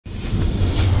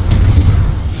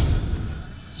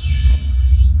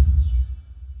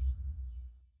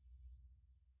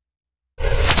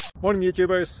Morning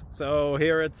YouTubers. So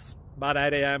here it's about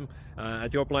 8 a.m.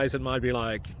 At your place it might be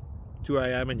like 2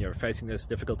 a.m. and you're facing this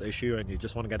difficult issue and you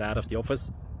just want to get out of the office.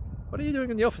 What are you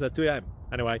doing in the office at 2 a.m.?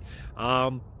 Anyway,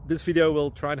 this video will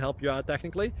try and help you out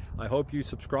technically. I hope you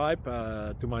subscribe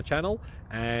to my channel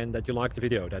and that you like the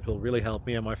video. That will really help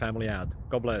me and my family out.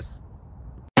 God bless.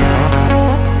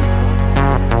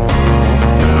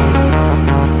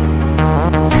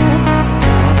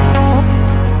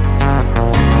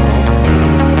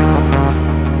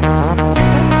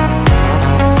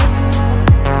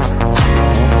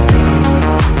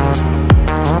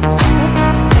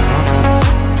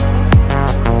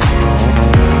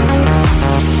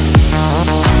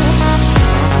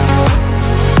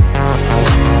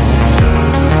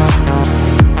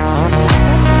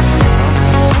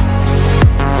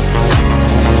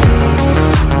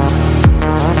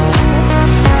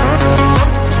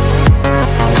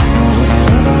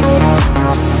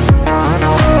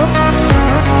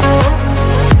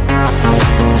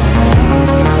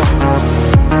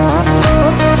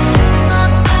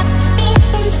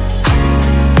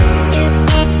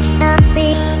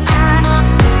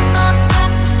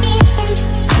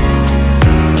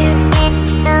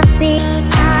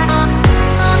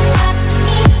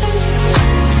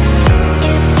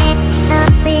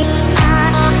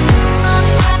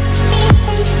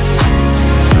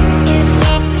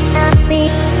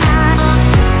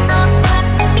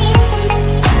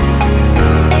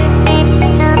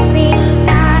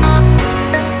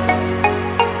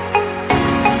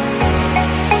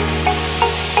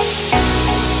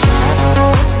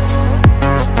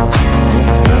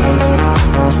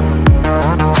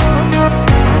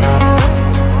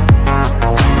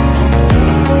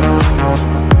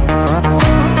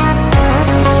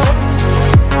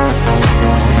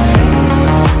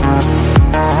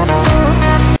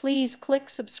 Please click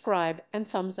subscribe and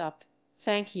thumbs up.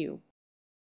 Thank you.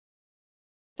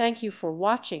 Thank you for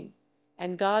watching,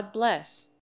 and God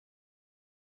bless.